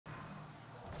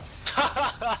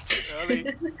Too early.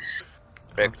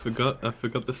 I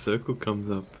forgot the circle comes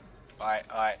up. Alright,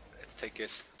 let's take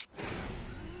this.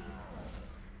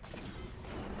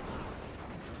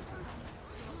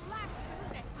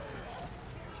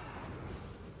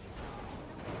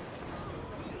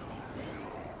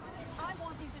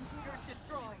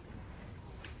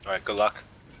 Alright, good luck.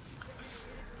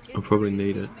 I'll probably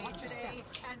need it.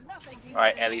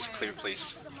 Alright, at least clear,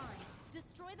 please.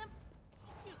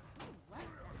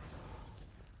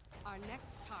 Our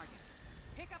next target.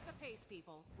 Pick up the pace,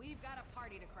 people. We've got a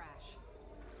party to crash.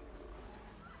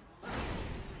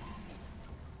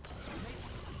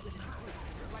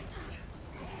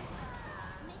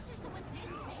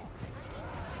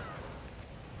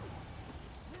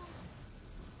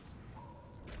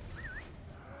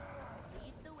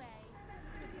 Lead the way.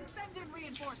 Send in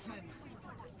reinforcements.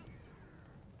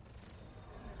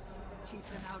 Keep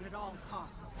them out at all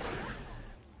costs.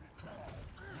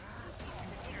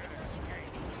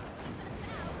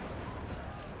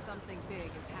 Something big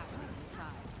is happening inside.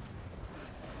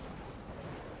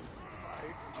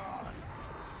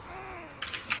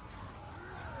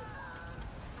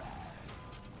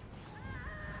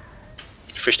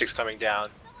 Fish stick's coming down.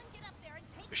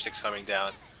 Fish stick's coming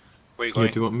down. Where are you going?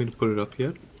 Yeah, do you want me to put it up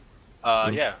yet?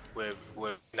 Yeah, we're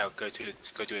now go to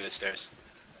the stairs.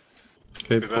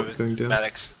 Okay, port going down.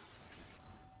 Maddox.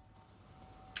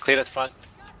 Clear that front.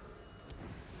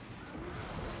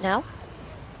 No?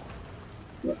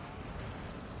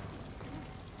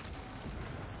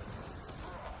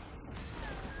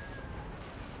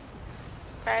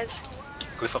 Guys,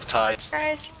 Glyph of Tides.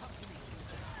 guys.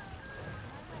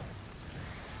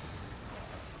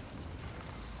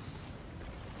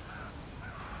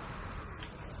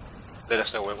 Let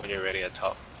us know when you're ready at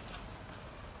top.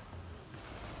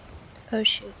 Oh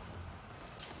shoot.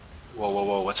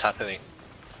 Whoa, what's happening?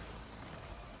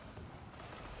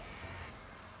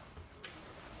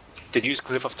 Did you use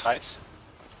Glyph of Tides?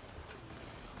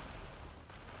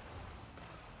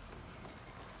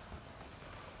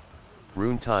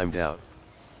 Rune timed out.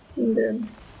 I'm good.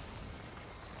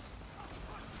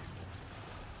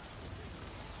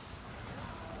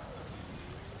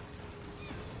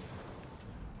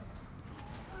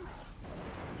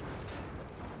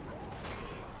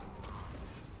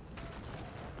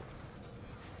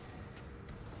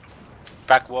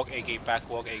 Backwalk AG,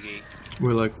 backwalk AG.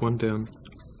 We're like one down.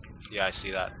 Yeah, I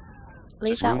see that.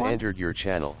 Leave that Rune one. entered your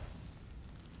channel.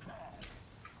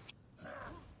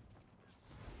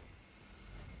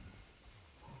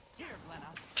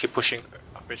 Keep pushing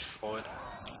a bit forward.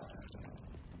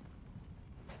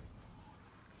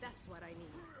 That's what I need.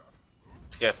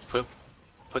 Yeah,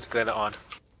 put Glenna on.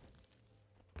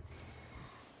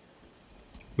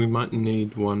 We might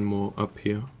need one more up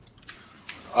here.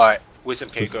 Alright, Wisdom,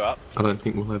 can you go up? I don't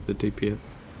think we'll have the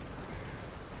DPS.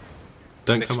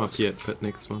 Don't Next come one. up yet, but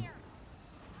next one.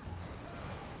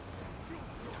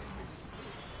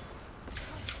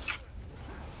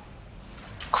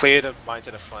 Clear the mines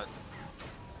at the front.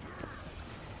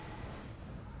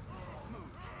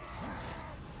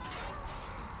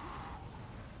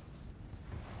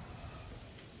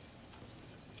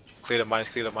 Clear the mines,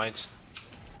 clear the mines.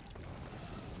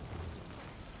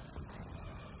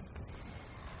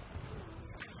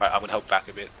 Alright, I'm gonna help back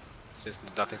a bit, since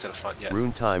nothing's at the front yet.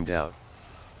 Rune timed out.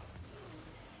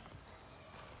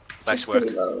 Nice work.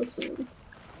 Pretty low, too.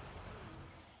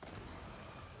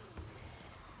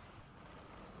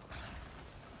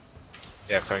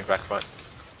 Yeah, coming back front.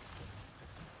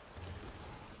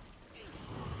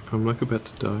 I'm like about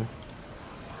to die.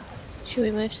 Should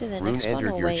we move to the Rune next one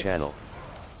entered or your wait? channel.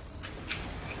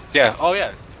 Yeah, oh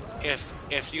yeah.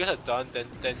 If you guys are done, then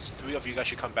 3 of you guys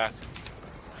should come back.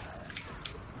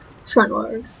 Front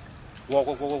ward. Walk.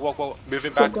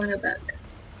 Moving Pull back. Glenna back.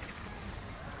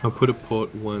 I'll put a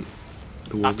port once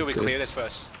the wall After is we dead. clear this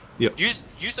first. Yep.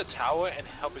 Use the tower and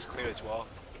help us clear as well.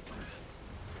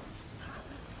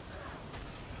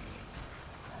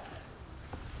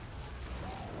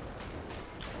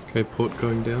 Okay, port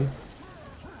going down.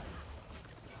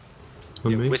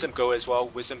 On Yeah, me. Wisdom go as well.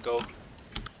 Wisdom go.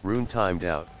 Rune timed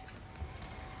out.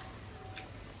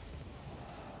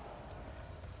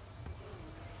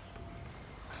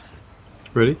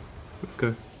 Ready? Let's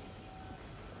go.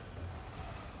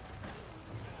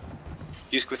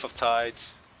 Use Glyph of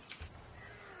Tides.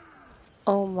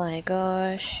 Oh my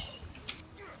gosh.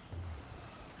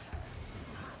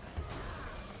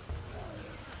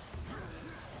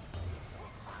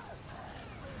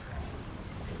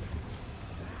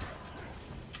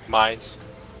 Mines.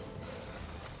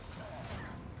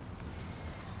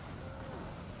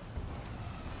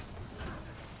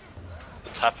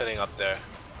 What's happening up there?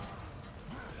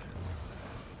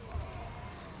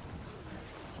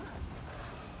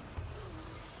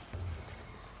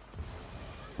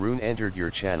 Rune entered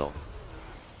your channel.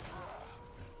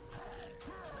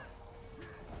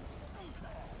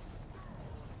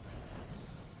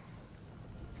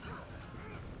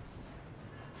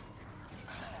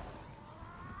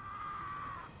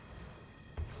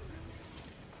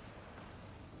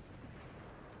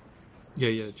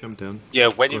 Yeah, jump down. Yeah,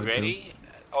 when Go you're ahead, ready.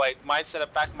 Oh wait, mine's at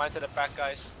the back,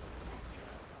 guys.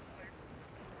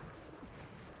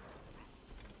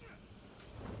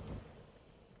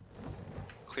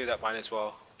 Clear that mine as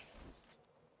well.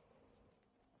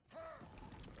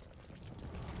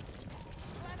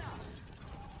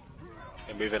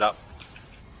 And move it up.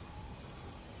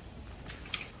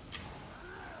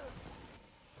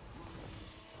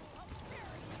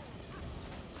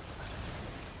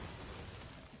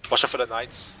 Watch out for the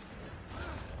knights.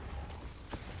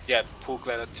 Yeah, pull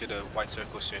Glenna to the white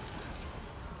circle soon.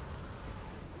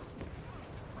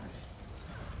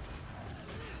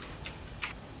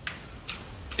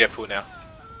 Yeah, pull now.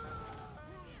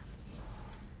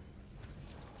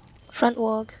 Front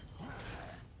walk.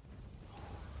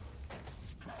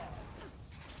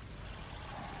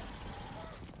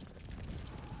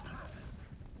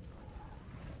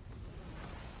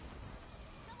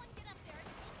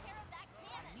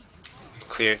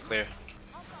 Clear.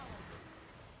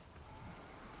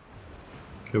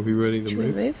 Okay, are we ready to Should we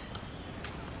move? move?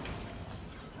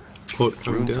 Port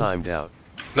coming Rune down. timed out.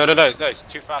 No, it's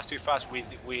too fast. We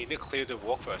need to clear the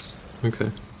walk first. Okay,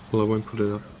 well I won't put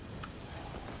it up.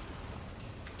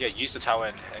 Yeah, use the tower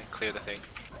and clear the thing.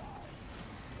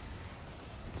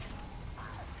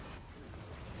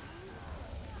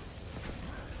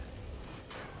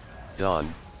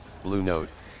 Don, Blue Note,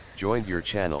 joined your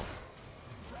channel.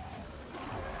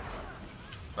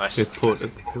 Nice. Okay, port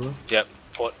at the pillar. Yep,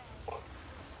 port.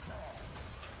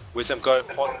 Wisdom, go.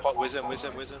 Port, wisdom.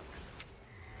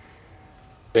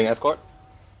 Doing escort?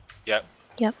 Yep.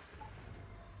 Yep.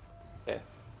 Okay.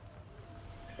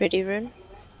 Ready, Rune?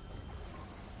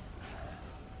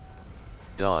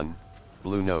 Don,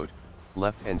 Blue Note,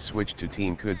 left and switch to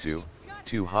Team Kudzu,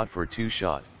 too hot for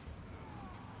 2-shot.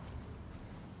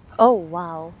 Oh,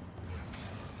 wow.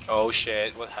 Oh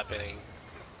shit, what's happening?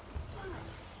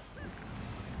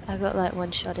 I got like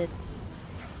one-shotted.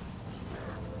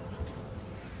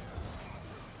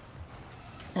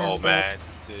 Oh I'm dead. man,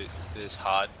 dude, this is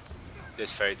hard.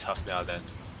 This is very tough now then.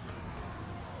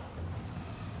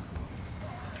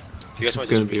 Do you guys This is want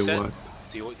to gonna just be a reset? wipe.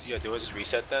 Do you want to just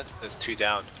reset then? There's 2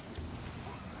 down.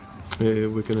 Yeah,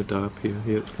 we're gonna die up here.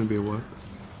 Yeah, it's gonna be a wipe.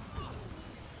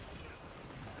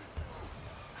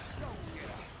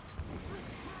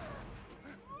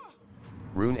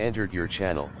 Rune entered your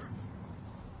channel.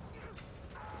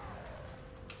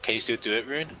 Can you still do it,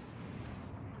 Rune?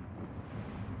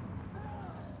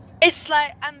 It's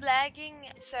like I'm lagging,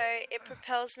 so it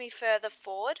propels me further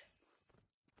forward.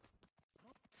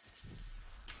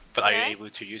 But are Yeah. you able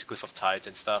to use Glyph of Tides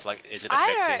and stuff? Like, is it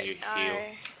I affecting your don't heal?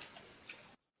 know.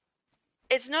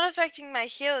 It's not affecting my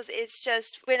heals. It's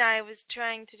just when I was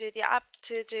trying to do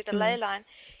the ley line,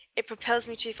 it propels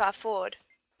me too far forward.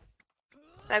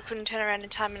 I couldn't turn around in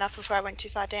time enough before I went too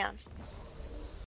far down.